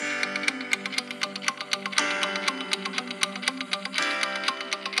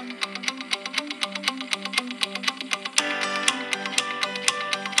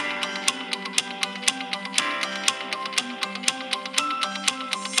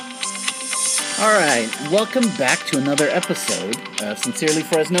All right, welcome back to another episode of Sincerely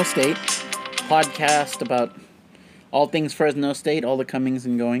Fresno State, podcast about all things Fresno State, all the comings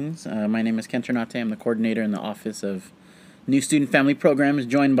and goings. My name is Ken Ternate. I'm the coordinator in the Office of New Student Family Programs,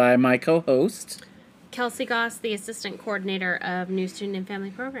 joined by my co-host, Kelsey Goss, the Assistant Coordinator of New Student and Family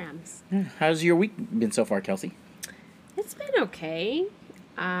Programs. How's your week been so far, Kelsey? It's been okay.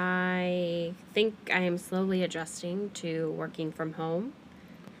 I think I am slowly adjusting to working from home.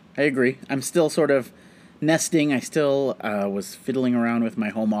 I agree. I'm still sort of nesting. I still was fiddling around with my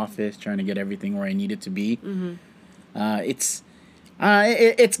home office, trying to get everything where I need it to be. Mm-hmm. It's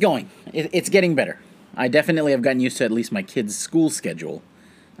going. It's getting better. I definitely have gotten used to at least my kids' school schedule,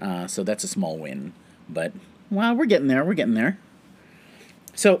 so that's a small win. But, well, we're getting there. We're getting there.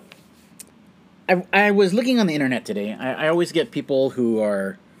 So, I was looking on the internet today. I always get people who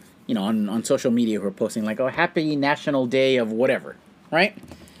are, on social media who are posting like, oh, happy National Day of whatever, right?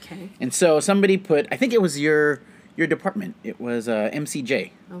 Okay. And so somebody put, I think it was your department. It was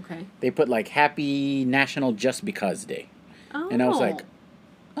MCJ. Okay. They put like Happy National Just Because Day. Oh. And I was like,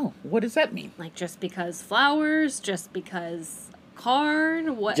 oh, what does that mean? Like just because flowers, just because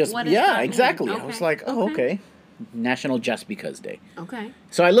card? What does that yeah, mean? exactly. Okay. I was like, oh, okay. National Just Because Day. Okay.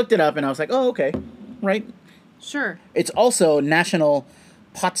 So I looked it up and I was like, oh, okay. Right? Sure. It's also National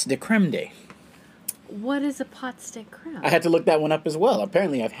Pots de Creme Day. What is a pot stick creme? I had to look that one up as well.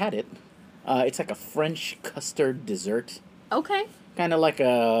 Apparently I've had it. It's like a French custard dessert. Okay. Kind of like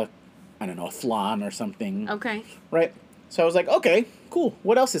a flan or something. Okay. Right? So I was like, okay, cool.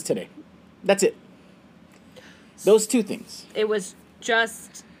 What else is today? That's it. Those two things. It was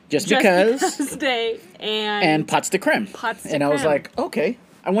just because day and pots de creme. Pots de and I was creme. like, okay,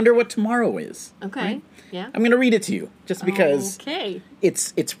 I wonder what tomorrow is. Okay. Right? Yeah. I'm going to read it to you just because okay.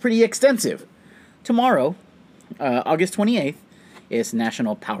 it's pretty extensive. Tomorrow, August 28th, is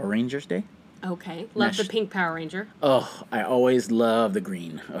National Power Rangers Day. Okay. Love the pink Power Ranger. Oh, I always love the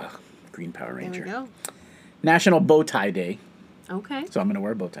green. Oh, green Power Ranger. There we go. National Bow Tie Day. Okay. So I'm going to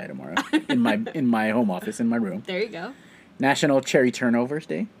wear a bow tie tomorrow in my home office, in my room. There you go. National Cherry Turnovers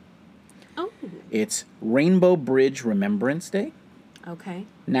Day. Oh. It's Rainbow Bridge Remembrance Day. Okay.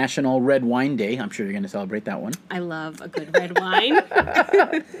 National Red Wine Day. I'm sure you're going to celebrate that one. I love a good red wine.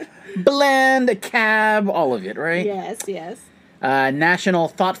 Blend, a cab, all of it, right? Yes. National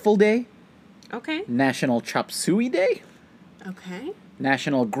Thoughtful Day. Okay. National Chop Suey Day. Okay.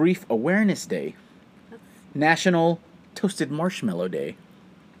 National Grief Awareness Day. National Toasted Marshmallow Day.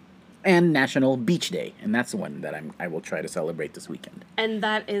 And National Beach Day. And that's the one that I will try to celebrate this weekend. And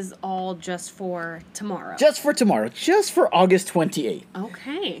that is all just for tomorrow? Just for tomorrow. Just for August 28th.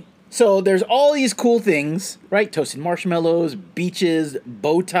 Okay. So there's all these cool things, right? Toasted marshmallows, beaches,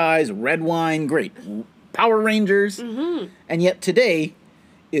 bow ties, red wine, great. Power Rangers. Mm-hmm. And yet today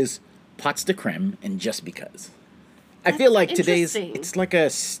is Pots de Creme and Just Because. I feel like today's, it's like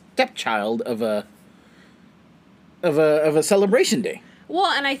a stepchild of a celebration day. Well,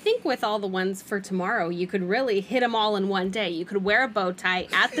 and I think with all the ones for tomorrow, you could really hit them all in one day. You could wear a bow tie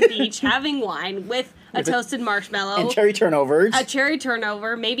at the beach, having wine with a toasted marshmallow. And cherry turnovers. A cherry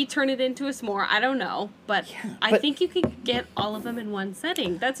turnover. Maybe turn it into a s'more. I don't know. But I think you could get all of them in one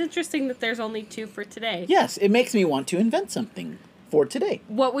setting. That's interesting that there's only two for today. Yes, it makes me want to invent something for today.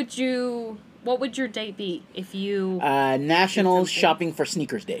 What would your date be if you... National Shopping for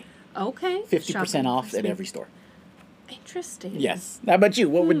Sneakers Day. Okay. 50% off at every store. Interesting. Yes. How about you?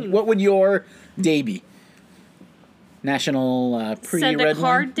 What would your day be? National Send a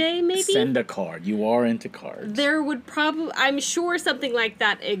card day, maybe? Send a card. You are into cards. There would probably... I'm sure something like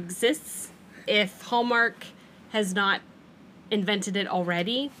that exists if Hallmark has not invented it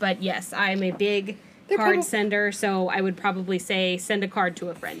already. But yes, I'm a big card sender, so I would probably say send a card to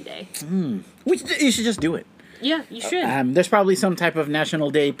a friend day. You should just do it. Yeah, you should. There's probably some type of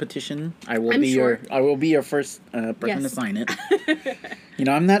National Day petition. I will be your first person to sign it.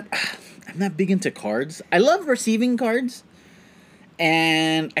 I'm not big into cards. I love receiving cards,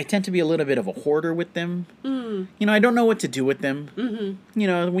 and I tend to be a little bit of a hoarder with them. I don't know what to do with them.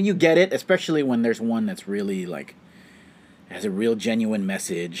 Mm-hmm. When you get it, especially when there's one that's really like has a real genuine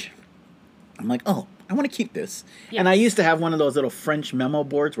message, I'm like, oh, I want to keep this. Yes. And I used to have one of those little French memo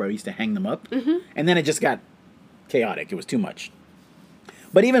boards where I used to hang them up, and then it just got chaotic. It was too much.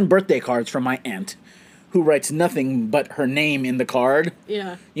 But even birthday cards from my aunt, who writes nothing but her name in the card.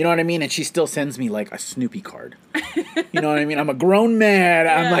 Yeah. You know what I mean? And she still sends me like a Snoopy card. You know what I mean? I'm a grown man.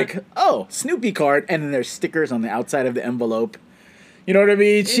 Yeah. I'm like, oh, Snoopy card. And then there's stickers on the outside of the envelope. You know what I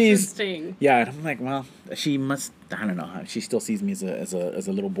mean? Interesting. Yeah. And I'm like, well, she must, I don't know. She still sees me as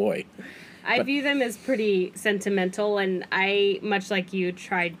a little boy. I view them as pretty sentimental. And I, much like you,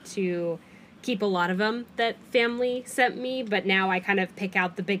 tried to keep a lot of them that family sent me, but now I kind of pick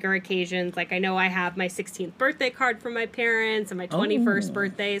out the bigger occasions. Like I know I have my 16th birthday card from my parents and my 21st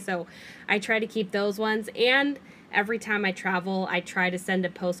birthday, so I try to keep those ones. And every time I travel, I try to send a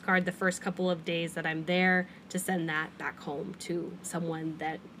postcard the first couple of days that I'm there to send that back home to someone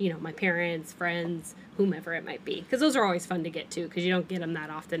that, you know, my parents, friends, whomever it might be. Because those are always fun to get to, because you don't get them that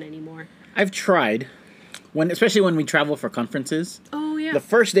often anymore. I've tried, especially when we travel for conferences. Oh, yeah. The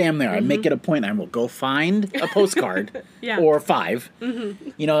first day I'm there, I make it a point, I will go find a postcard or 5,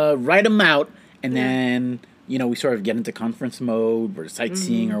 you know, write them out, and then, you know, we sort of get into conference mode or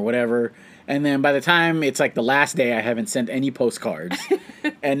sightseeing or whatever. And then by the time it's like the last day, I haven't sent any postcards.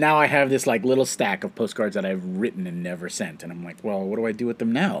 And now I have this like little stack of postcards that I've written and never sent. And I'm like, well, what do I do with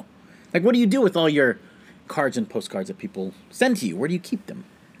them now? Like, what do you do with all your cards and postcards that people send to you? Where do you keep them?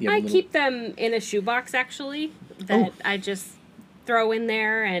 I keep them in a shoebox, actually, that I just throw in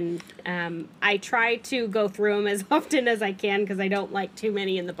there. And I try to go through them as often as I can because I don't like too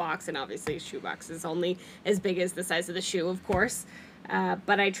many in the box. And obviously, a shoebox is only as big as the size of the shoe, of course.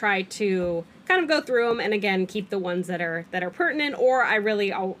 But I try to kind of go through them and again keep the ones that are pertinent. Or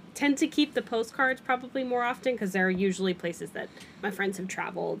I'll tend to keep the postcards probably more often because they're usually places that my friends have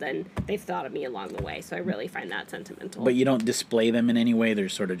traveled and they've thought of me along the way. So I really find that sentimental. But you don't display them in any way. They're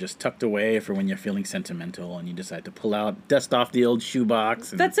sort of just tucked away for when you're feeling sentimental and you decide to pull out, dust off the old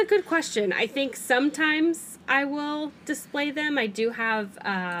shoebox. That's a good question. I think sometimes I will display them. I do have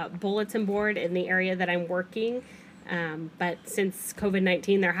a bulletin board in the area that I'm working. But since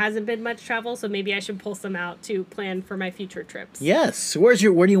COVID-19, there hasn't been much travel, so maybe I should pull some out to plan for my future trips. Yes. Where do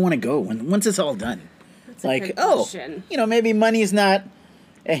you want to go once it's all done? That's a good question. You know, maybe money's not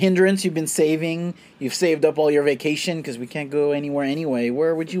a hindrance. You've been saving. You've saved up all your vacation because we can't go anywhere anyway.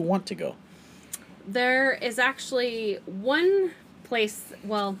 Where would you want to go? There is actually one place.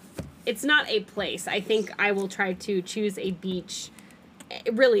 Well, it's not a place. I think I will try to choose a beach.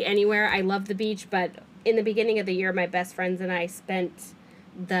 Really anywhere. I love the beach, but in the beginning of the year, my best friends and I spent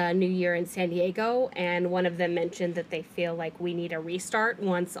the new year in San Diego, and one of them mentioned that they feel like we need a restart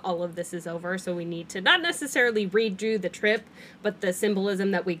once all of this is over. So we need to not necessarily redo the trip, but the symbolism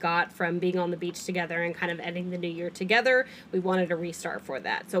that we got from being on the beach together and kind of ending the new year together, we wanted a restart for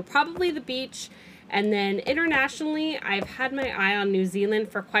that. So probably the beach. And then internationally, I've had my eye on New Zealand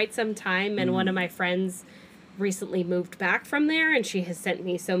for quite some time, and one of my friends recently moved back from there, and she has sent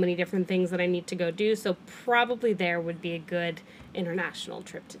me so many different things that I need to go do. So probably there would be a good international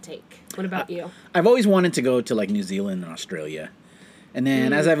trip to take. What about you? I've always wanted to go to like New Zealand and Australia. And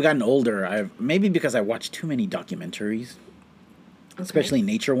then as I've gotten older, maybe because I watched too many documentaries, especially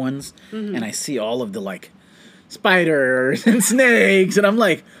nature ones, and I see all of the like spiders and snakes, and I'm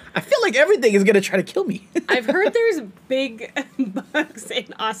like, I feel like everything is going to try to kill me. I've heard there's big bugs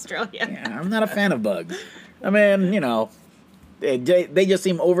in Australia. Yeah, I'm not a fan of bugs. I mean, you know, they just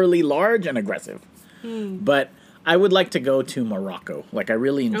seem overly large and aggressive. But I would like to go to Morocco. Like, I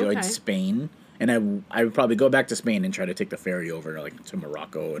really enjoyed Spain. And I would probably go back to Spain and try to take the ferry over like to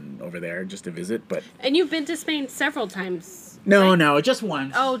Morocco and over there just to visit. But and you've been to Spain several times. No, just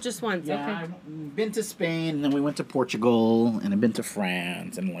once. Oh, just once. Yeah, okay. I've been to Spain, and then we went to Portugal, and I've been to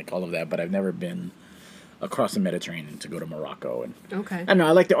France, and like all of that. But I've never been across the Mediterranean to go to Morocco. And I don't know.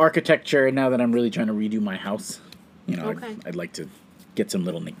 I like the architecture. Now that I'm really trying to redo my house, you know, I'd like to get some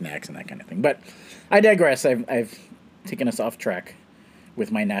little knickknacks and that kind of thing. But I digress. I've taken us off track with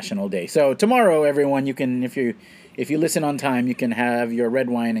my National Day. So tomorrow, everyone, you can, if you listen on time, you can have your red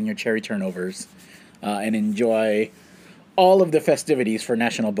wine and your cherry turnovers, and enjoy all of the festivities for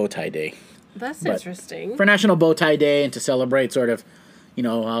National Bow Tie Day. That's interesting. For National Bow Tie Day, and to celebrate sort of, you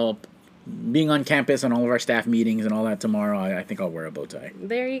know, how being on campus and all of our staff meetings and all that tomorrow, I think I'll wear a bow tie.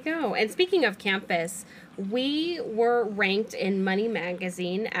 There you go. And speaking of campus, we were ranked in Money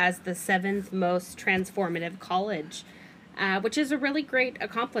Magazine as the 7th most transformative college, which is a really great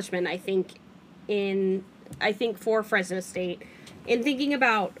accomplishment, I think, for Fresno State. In thinking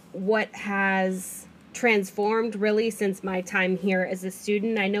about what has transformed really since my time here as a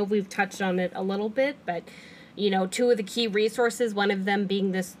student, I know we've touched on it a little bit, but, you know, 2 of the key resources, one of them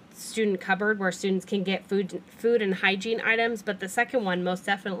being this student cupboard where students can get food and hygiene items, but the second one, most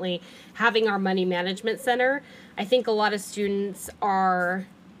definitely, having our money management center. I think a lot of students are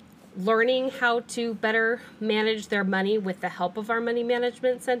learning how to better manage their money with the help of our money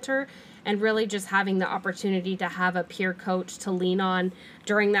management center, and really just having the opportunity to have a peer coach to lean on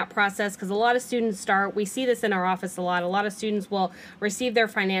during that process. Because a lot of students we see this in our office a lot of students will receive their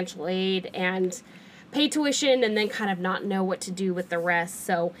financial aid, and pay tuition and then kind of not know what to do with the rest.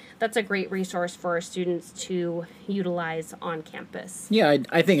 So that's a great resource for our students to utilize on campus. Yeah,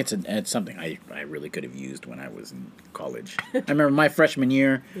 I think it's something I really could have used when I was in college. I remember my freshman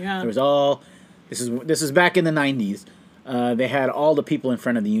year, there was this is back in the 90s. They had all the people in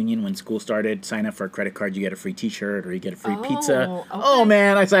front of the union when school started sign up for a credit card. You get a free T-shirt or you get a free pizza. Okay. Oh,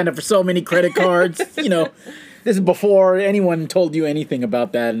 man, I signed up for so many credit cards. This is before anyone told you anything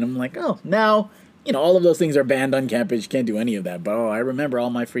about that. And I'm like, oh, now, all of those things are banned on campus. You can't do any of that. But, I remember all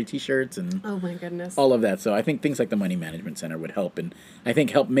my free T-shirts and oh my goodness, all of that. So I think things like the Money Management Center would help. And I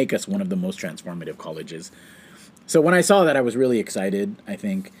think help make us one of the most transformative colleges. So when I saw that, I was really excited. I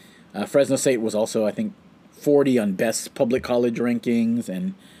think Fresno State was also, 40 on best public college rankings.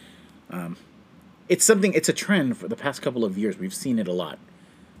 And it's a trend for the past couple of years. We've seen it a lot,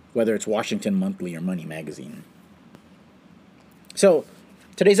 whether it's Washington Monthly or Money Magazine. So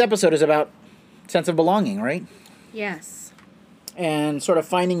today's episode is about sense of belonging, right? Yes. And sort of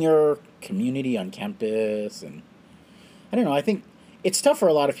finding your community on campus. And I don't know, I think it's tough for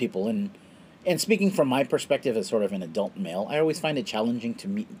a lot of people. And speaking from my perspective as sort of an adult male, I always find it challenging to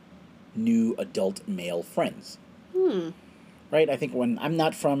meet new adult male friends. Right? I think when I'm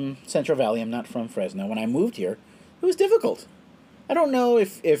not from Central Valley, I'm not from Fresno. When I moved here, it was difficult. I don't know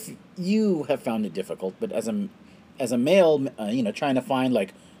if you have found it difficult, but as a male, trying to find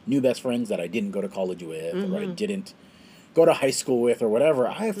like new best friends that I didn't go to college with or I didn't go to high school with or whatever,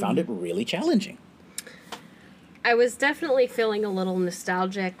 I have found it really challenging. I was definitely feeling a little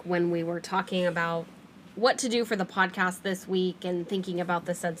nostalgic when we were talking about what to do for the podcast this week and thinking about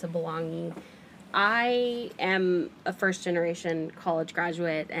the sense of belonging. I am a first-generation college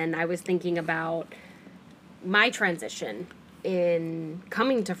graduate, and I was thinking about my transition in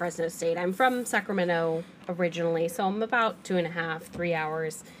coming to Fresno State. I'm from Sacramento originally, so I'm about 2.5, 3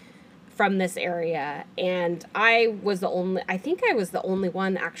 hours from this area. And I think I was the only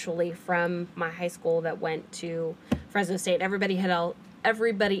one actually from my high school that went to Fresno State. Everybody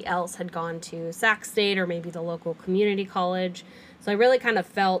else had gone to Sac State or maybe the local community college. So I really kind of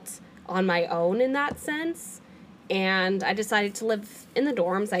felt on my own in that sense. And I decided to live in the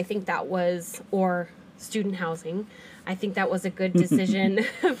dorms. I think that was, or student housing. I think that was a good decision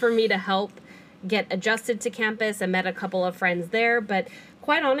for me to help get adjusted to campus. I met a couple of friends there, but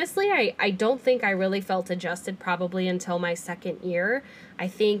quite honestly, I don't think I really felt adjusted probably until my second year. I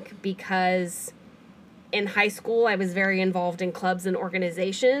think because in high school, I was very involved in clubs and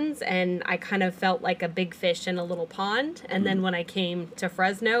organizations, and I kind of felt like a big fish in a little pond. And then when I came to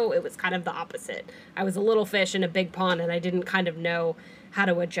Fresno, it was kind of the opposite. I was a little fish in a big pond, and I didn't kind of know how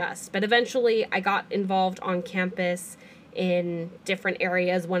to adjust. But eventually, I got involved on campus in different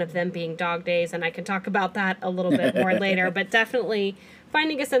areas, one of them being Dog Days, and I can talk about that a little bit more later. But definitely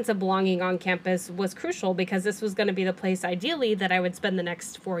finding a sense of belonging on campus was crucial because this was going to be the place, ideally, that I would spend the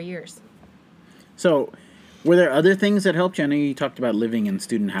next 4 years. So, were there other things that helped you? I know you talked about living in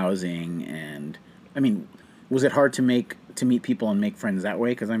student housing, and, was it hard to meet people and make friends that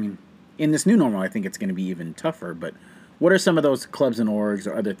way? Because, in this new normal, I think it's going to be even tougher, but what are some of those clubs and orgs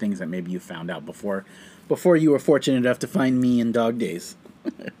or other things that maybe you found out before you were fortunate enough to find me in Dog Days?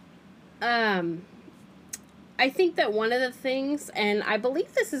 I think that one of the things, and I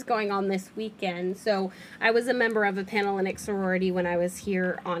believe this is going on this weekend, so I was a member of a Panhellenic sorority when I was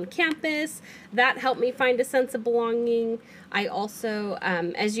here on campus. That helped me find a sense of belonging. I also,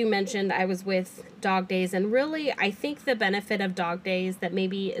 as you mentioned, I was with Dog Days, and really, I think the benefit of Dog Days that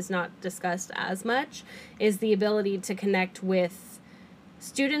maybe is not discussed as much is the ability to connect with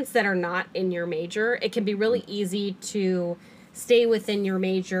students that are not in your major. It can be really easy to stay within your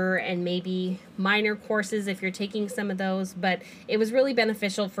major and maybe minor courses if you're taking some of those, but it was really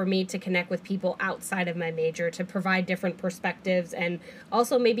beneficial for me to connect with people outside of my major to provide different perspectives and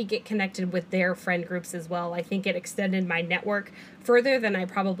also maybe get connected with their friend groups as well. I think it extended my network further than I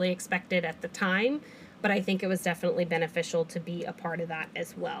probably expected at the time, but I think it was definitely beneficial to be a part of that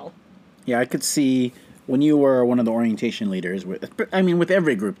as well. Yeah, I could see when you were one of the orientation leaders, with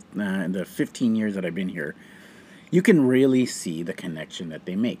every group in the 15 years that I've been here, you can really see the connection that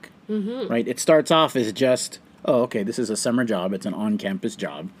they make, right? It starts off as just, this is a summer job. It's an on-campus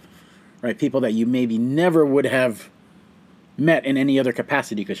job, right? People that you maybe never would have met in any other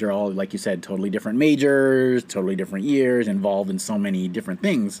capacity because you're all, like you said, totally different majors, totally different years, involved in so many different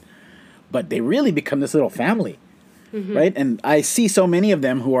things. But they really become this little family, right? And I see so many of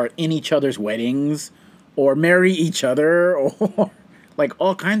them who are in each other's weddings or marry each other or like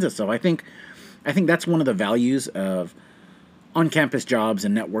all kinds of stuff. I think that's one of the values of on-campus jobs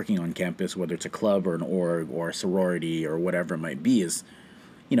and networking on campus, whether it's a club or an org or a sorority or whatever it might be, is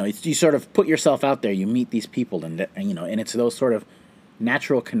you sort of put yourself out there, you meet these people, and it's those sort of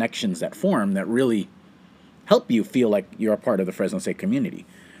natural connections that form that really help you feel like you're a part of the Fresno State community.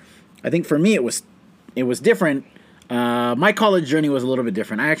 I think for me it was different. My college journey was a little bit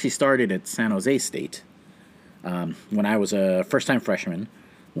different. I actually started at San Jose State when I was a first-time freshman.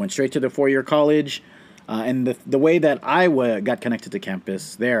 Went straight to the 4-year college, and the way that I got connected to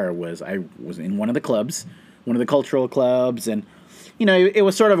campus there was I was in one of the clubs, one of the cultural clubs, and it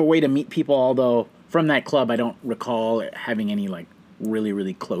was sort of a way to meet people, although from that club I don't recall having any like really,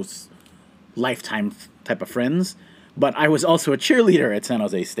 really close lifetime type of friends. But I was also a cheerleader at San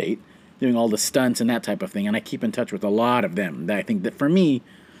Jose State, doing all the stunts and that type of thing, and I keep in touch with a lot of them. I think that for me,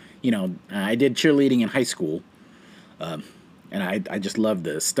 I did cheerleading in high school, and I just loved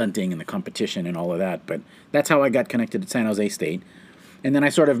the stunting and the competition and all of that. But that's how I got connected to San Jose State. And then I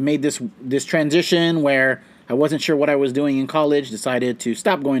sort of made this transition where I wasn't sure what I was doing in college, decided to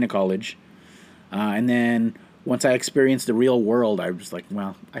stop going to college. And then once I experienced the real world, I was like,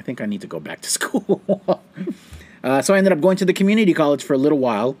 well, I think I need to go back to school. So I ended up going to the community college for a little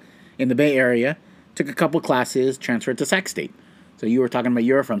while in the Bay Area, took a couple classes, transferred to Sac State. So you were talking about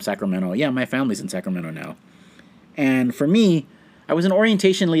you're from Sacramento. Yeah, my family's in Sacramento now. And for me, I was an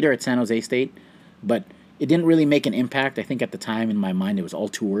orientation leader at San Jose State, but it didn't really make an impact. I think at the time in my mind it was all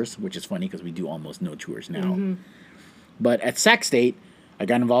tours, which is funny because we do almost no tours now. Mm-hmm. But at Sac State, I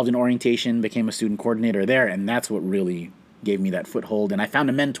got involved in orientation, became a student coordinator there, and that's what really gave me that foothold. And I found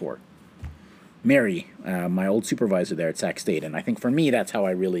a mentor, Mary, my old supervisor there at Sac State. And I think for me, that's how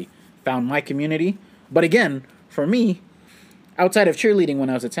I really found my community. But again, for me, outside of cheerleading when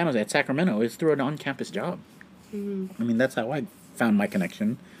I was at San Jose, at Sacramento, it was through an on-campus job. Mm-hmm. I mean, that's how I found my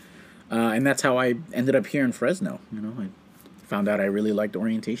connection. And that's how I ended up here in Fresno. I found out I really liked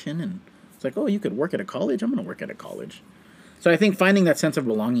orientation, and it's like, oh, you could work at a college? I'm going to work at a college. So I think finding that sense of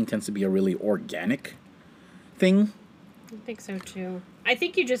belonging tends to be a really organic thing. I think so, too. I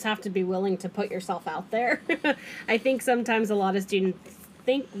think you just have to be willing to put yourself out there. I think sometimes a lot of students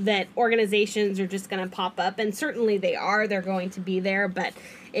think that organizations are just going to pop up, and certainly they are. They're going to be there, but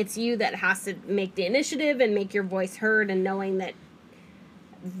it's you that has to make the initiative and make your voice heard, and knowing that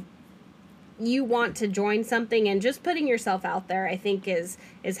you want to join something and just putting yourself out there, I think is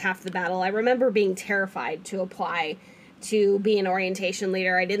half the battle. I remember being terrified to apply to be an orientation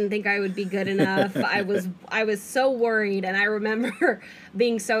leader. I didn't think I would be good enough. I was so worried, and I remember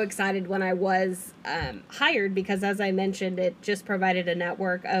being so excited when I was hired, because as I mentioned, it just provided a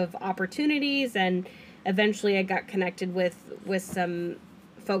network of opportunities, and eventually I got connected with some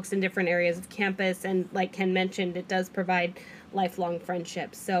folks in different areas of campus, and like Ken mentioned, it does provide lifelong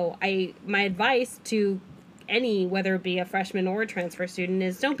friendships. So my advice to any, whether it be a freshman or a transfer student,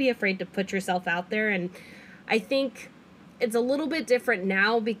 is don't be afraid to put yourself out there. And I think it's a little bit different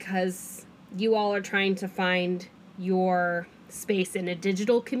now because you all are trying to find your space in a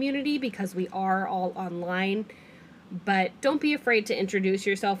digital community because we are all online. But don't be afraid to introduce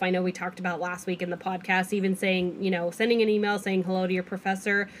yourself. I know we talked about last week in the podcast, even saying, sending an email, saying hello to your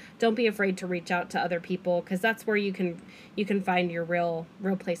professor. Don't be afraid to reach out to other people, because that's where you can find your real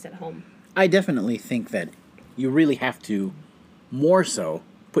place at home. I definitely think that you really have to more so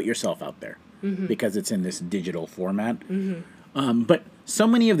put yourself out there, mm-hmm. because it's in this digital format. Mm-hmm. But so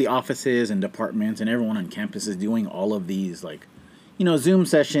many of the offices and departments and everyone on campus is doing all of these Zoom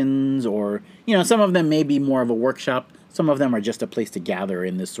sessions, or, some of them may be more of a workshop. Some of them are just a place to gather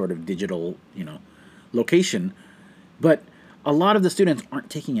in this sort of digital, location. But a lot of the students aren't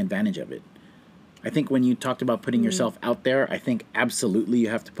taking advantage of it. I think when you talked about putting yourself out there, I think absolutely you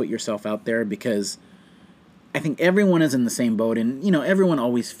have to put yourself out there, because I think everyone is in the same boat, and, everyone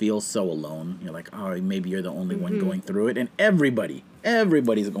always feels so alone. You're like, oh, maybe you're the only mm-hmm. one going through it. And everybody's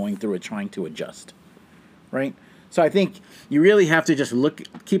going through it, trying to adjust, right? So I think you really have to just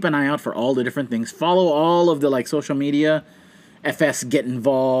keep an eye out for all the different things. Follow all of the social media, FS Get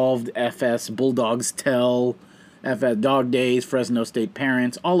Involved, FS Bulldogs Tell, FS Dog Days, Fresno State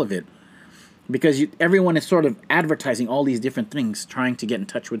Parents, all of it. Because everyone is sort of advertising all these different things, trying to get in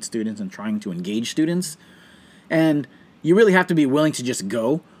touch with students and trying to engage students. And you really have to be willing to just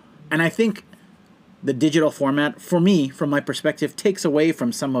go. And I think the digital format, for me, from my perspective, takes away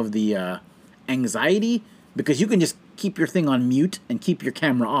from some of the anxiety, because you can just keep your thing on mute and keep your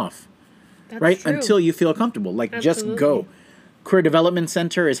camera off, that's right? True. Until you feel comfortable. Absolutely. Just go. Career Development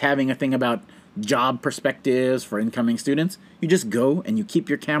Center is having a thing about job perspectives for incoming students. You just go and you keep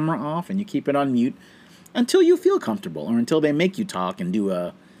your camera off and you keep it on mute until you feel comfortable, or until they make you talk and do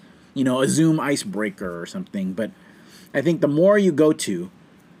a Zoom icebreaker or something. But I think the more you go to,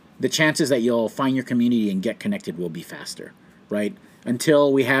 the chances that you'll find your community and get connected will be faster, right?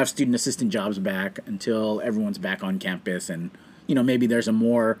 until we have student assistant jobs back, until everyone's back on campus, and maybe there's a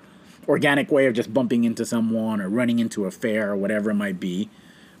more organic way of just bumping into someone or running into a fair or whatever it might be.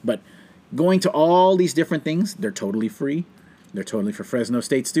 But going to all these different things, they're totally free. They're totally for Fresno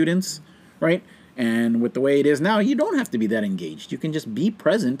State students, right? And with the way it is now, you don't have to be that engaged. You can just be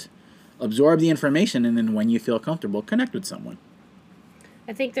present, absorb the information, and then when you feel comfortable, connect with someone.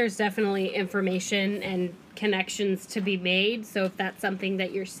 I think there's definitely information and connections to be made. So if that's something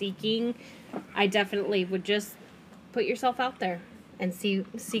that you're seeking, I definitely would just put yourself out there and see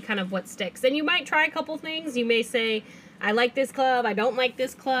kind of what sticks. And you might try a couple things. You may say, I like this club, I don't like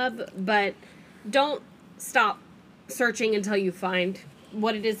this club, but don't stop searching until you find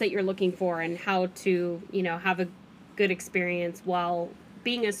what it is that you're looking for and how to, have a good experience while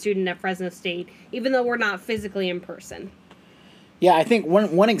being a student at Fresno State, even though we're not physically in person. Yeah, I think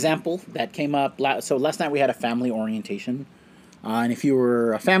one example that came up, so last night we had a family orientation. And if you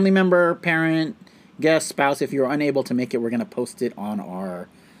were a family member, parent, guest, spouse, if you're unable to make it, we're going to post it on our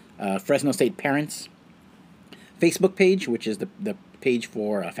Fresno State Parents Facebook page, which is the page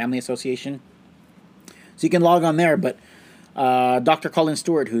for Family Association. So you can log on there, but Dr. Colin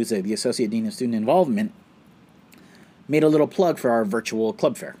Stewart, who's the Associate Dean of Student Involvement, made a little plug for our virtual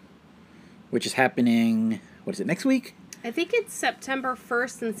club fair, which is happening, next week? I think it's September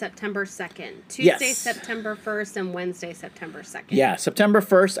 1st and September 2nd. Tuesday, Yes. September 1st, and Wednesday, September 2nd. Yeah, September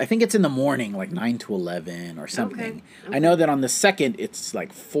 1st. I think it's in the morning, like 9 to 11 or something. Okay. I know that on the 2nd, it's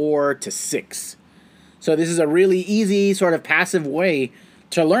like 4 to 6. So this is a really easy, sort of passive way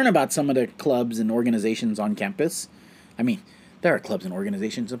to learn about some of the clubs and organizations on campus. I mean, there are clubs and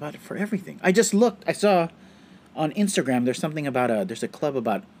organizations about it for everything. I just looked. I saw on Instagram there's something about there's a club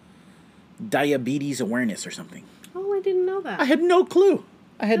about diabetes awareness or something. Oh, I didn't know that. I had no clue.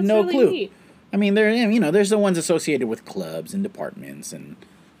 That's no really clue. Neat. I mean, there's the ones associated with clubs and departments, and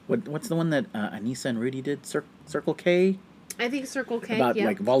what's the one that Anissa and Rudy did? Circle K? I think Circle K, about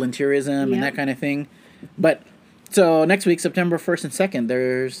like volunteerism and that kind of thing. But so next week, September 1st and 2nd,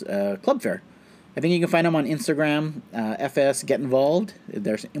 there's a club fair. I think you can find them on Instagram, FS Get Involved.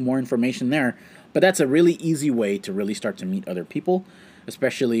 There's more information there. But that's a really easy way to really start to meet other people,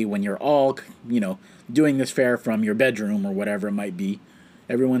 especially when you're all, doing this fair from your bedroom or whatever it might be.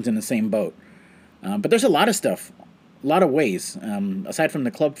 Everyone's in the same boat. But there's a lot of stuff, a lot of ways. Aside from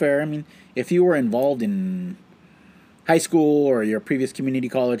the club fair, I mean, if you were involved in high school or your previous community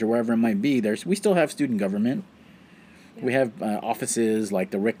college or wherever it might be, we still have student government. Yeah. We have offices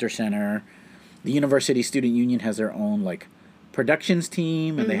like the Richter Center. The University Student Union has their own like productions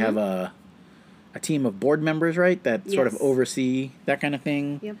team, and they have a team of board members, right, that sort of oversee that kind of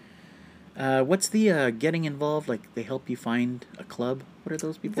thing. Yep. What's the getting involved? Like they help you find a club? What are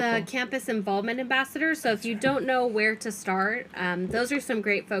those people called? The Campus Involvement Ambassadors. So if you don't know where to start, those are some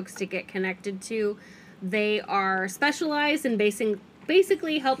great folks to get connected to. They are specialized in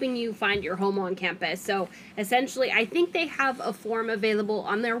basically helping you find your home on campus. So essentially, I think they have a form available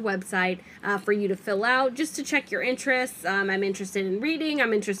on their website for you to fill out just to check your interests. I'm interested in reading.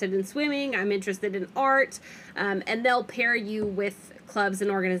 I'm interested in swimming. I'm interested in art. And they'll pair you with clubs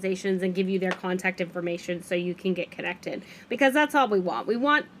and organizations and give you their contact information so you can get connected. Because that's all we want. We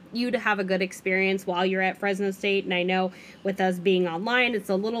want you to have a good experience while you're at Fresno State. And I know with us being online, it's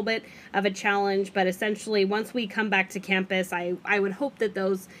a little bit of a challenge, but essentially once we come back to campus, I would hope that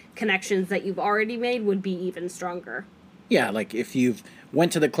those connections that you've already made would be even stronger. Yeah, like if you've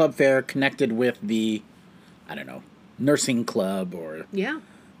went to the club fair, connected with the, I don't know, nursing club or the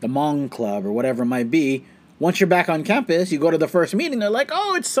Hmong club or whatever it might be, once you're back on campus, you go to the first meeting, they're like,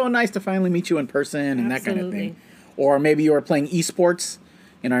 oh, it's so nice to finally meet you in person and that kind of thing. Or maybe you're playing esports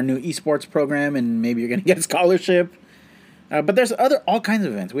in our new esports program, and maybe you're going to get a scholarship. But there's all kinds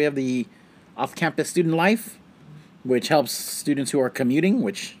of events. We have the off-campus student life, which helps students who are commuting,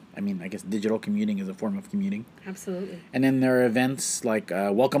 which, I mean, I guess digital commuting is a form of commuting. Absolutely. And then there are events like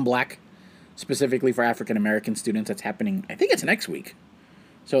Welcome Black, specifically for African-American students. That's happening, I think it's next week.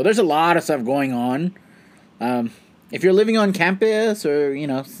 So there's a lot of stuff going on. If you're living on campus or,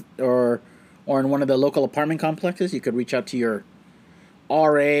 or in one of the local apartment complexes, you could reach out to your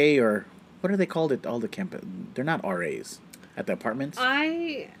RA, or what are they called at all the campus? They're not RAs at the apartments.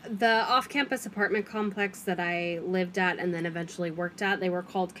 The off-campus apartment complex that I lived at and then eventually worked at, they were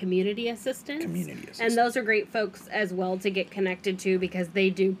called community assistants. And those are great folks as well to get connected to because they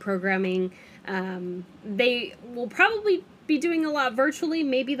do programming. They will probably be doing a lot virtually.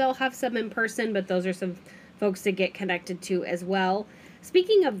 Maybe they'll have some in person, but those are some folks to get connected to as well.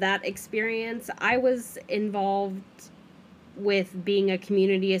 Speaking of that experience, I was involved with being a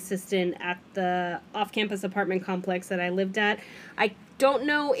community assistant at the off-campus apartment complex that I lived at. I don't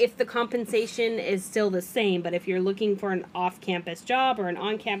know if the compensation is still the same, but if you're looking for an off-campus job or an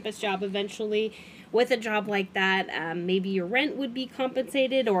on-campus job eventually, with a job like that, maybe your rent would be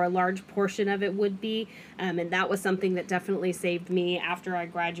compensated or a large portion of it would be. And that was something that definitely saved me after I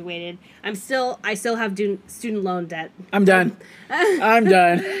graduated. I still have student loan debt. I'm done. I'm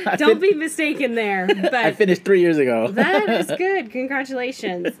done. Don't be mistaken there. But I finished 3 years ago. That is good.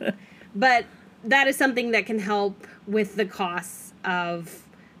 Congratulations. But that is something that can help with the costs of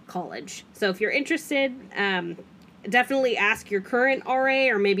college. So if you're interested, definitely ask your current RA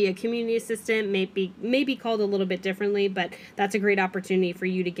or maybe a community assistant, maybe called a little bit differently, but that's a great opportunity for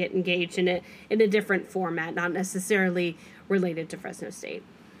you to get engaged in a different format, not necessarily related to Fresno State.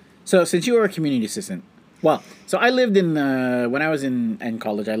 So since you were a community assistant, so I lived when I was in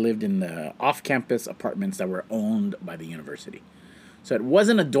college, I lived in the off-campus apartments that were owned by the university. So it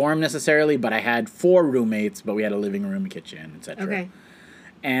wasn't a dorm necessarily, but I had 4 roommates, but we had a living room, kitchen, etc. Okay.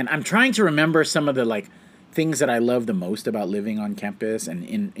 And I'm trying to remember some of the things that I love the most about living on campus and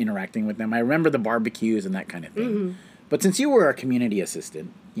interacting with them. I remember the barbecues and that kind of thing. Mm-hmm. But since you were a community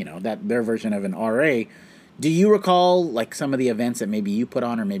assistant, that their version of an RA, do you recall some of the events that maybe you put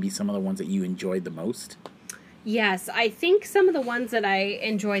on or maybe some of the ones that you enjoyed the most? Yes, I think some of the ones that I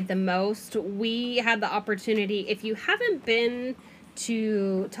enjoyed the most, we had the opportunity, if you haven't been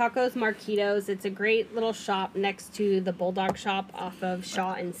to Tacos Marquitos, it's a great little shop next to the Bulldog shop off of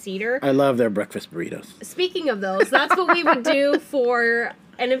Shaw and Cedar. I love their breakfast burritos. Speaking of those, that's what we would do for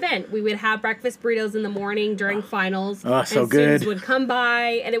an event. We would have breakfast burritos in the morning during finals. Oh, so and good. Students would come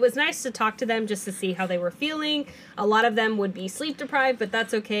by, and it was nice to talk to them just to see how they were feeling. A lot of them would be sleep deprived, but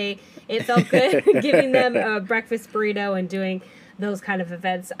that's okay. It felt good giving them a breakfast burrito and doing those kind of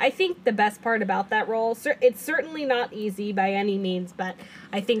events. I think the best part about that role, it's certainly not easy by any means, but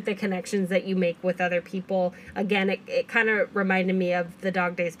I think the connections that you make with other people, again, it kind of reminded me of the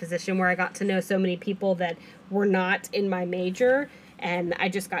Dog Days position where I got to know so many people that were not in my major, and I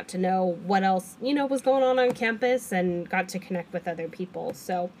just got to know what else, was going on campus and got to connect with other people.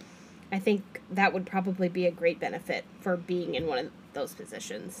 So I think that would probably be a great benefit for being in one of those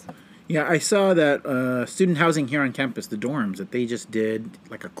positions. Yeah, I saw that student housing here on campus, the dorms, that they just did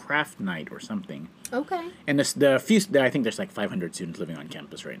a craft night or something. Okay. And I think there's 500 students living on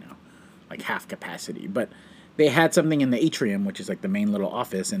campus right now, half capacity. But they had something in the atrium, which is the main little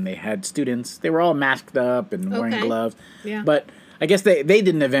office, and they had students. They were all masked up and wearing gloves. Yeah. But I guess they did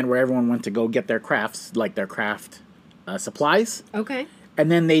an event where everyone went to go get their crafts, their craft supplies. Okay. And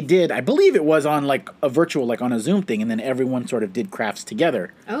then they did, I believe it was on a virtual, on a Zoom thing, and then everyone sort of did crafts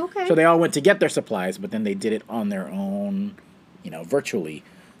together. Okay. So they all went to get their supplies, but then they did it on their own, virtually,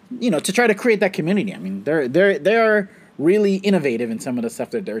 to try to create that community. I mean, they are really innovative in some of the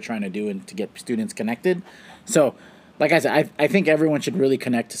stuff that they're trying to do and to get students connected. So, like I said, I think everyone should really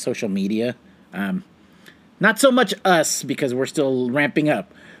connect to social media. Not so much us, because we're still ramping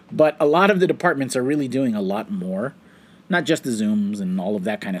up, but a lot of the departments are really doing a lot more. Not just the Zooms and all of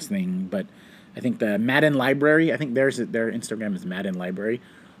that kind of thing, but I think the Madden Library, I think their Instagram is Madden Library.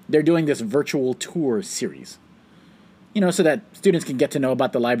 They're doing this virtual tour series, so that students can get to know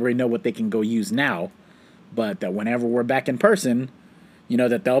about the library, know what they can go use now, but that whenever we're back in person,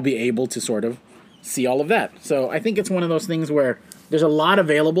 that they'll be able to sort of see all of that. So I think it's one of those things where there's a lot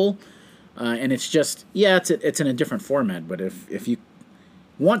available, and it's just, it's in a different format, but if you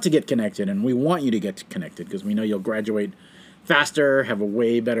want to get connected, and we want you to get connected because we know you'll graduate faster, have a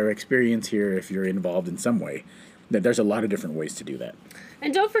way better experience here if you're involved in some way. That there's a lot of different ways to do that.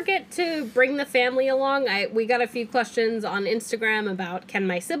 And don't forget to bring the family along. We got a few questions on Instagram about, can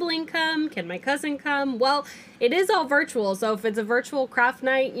my sibling come? Can my cousin come? Well, it is all virtual, so if it's a virtual craft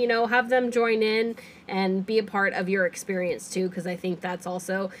night, have them join in and be a part of your experience too, because I think that's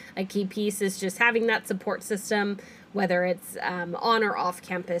also a key piece, is just having that support system, whether it's on or off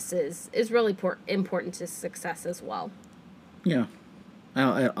campus, is really important to success as well. Yeah.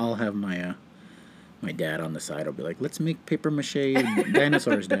 I'll have my dad on the side. I'll be like, let's make paper mache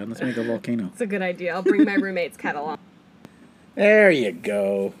dinosaurs, Dad. Let's make a volcano. It's a good idea. I'll bring my roommate's cat along. There you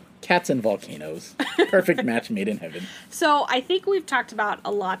go. Cats and volcanoes. Perfect match made in heaven. So I think we've talked about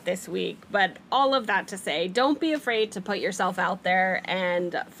a lot this week, but all of that to say, don't be afraid to put yourself out there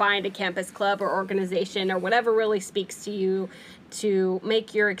and find a campus club or organization or whatever really speaks to you to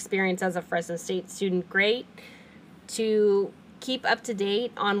make your experience as a Fresno State student great, to keep up to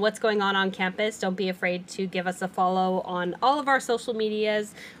date on what's going on campus. Don't be afraid to give us a follow on all of our social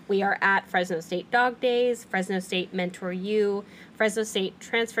medias. We are at Fresno State Dog Days, Fresno State Mentor U, Fresno State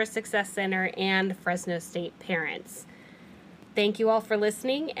Transfer Success Center, and Fresno State Parents. thank you all for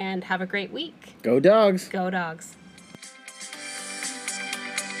listening and have a great week. Go Dogs. Go Dogs.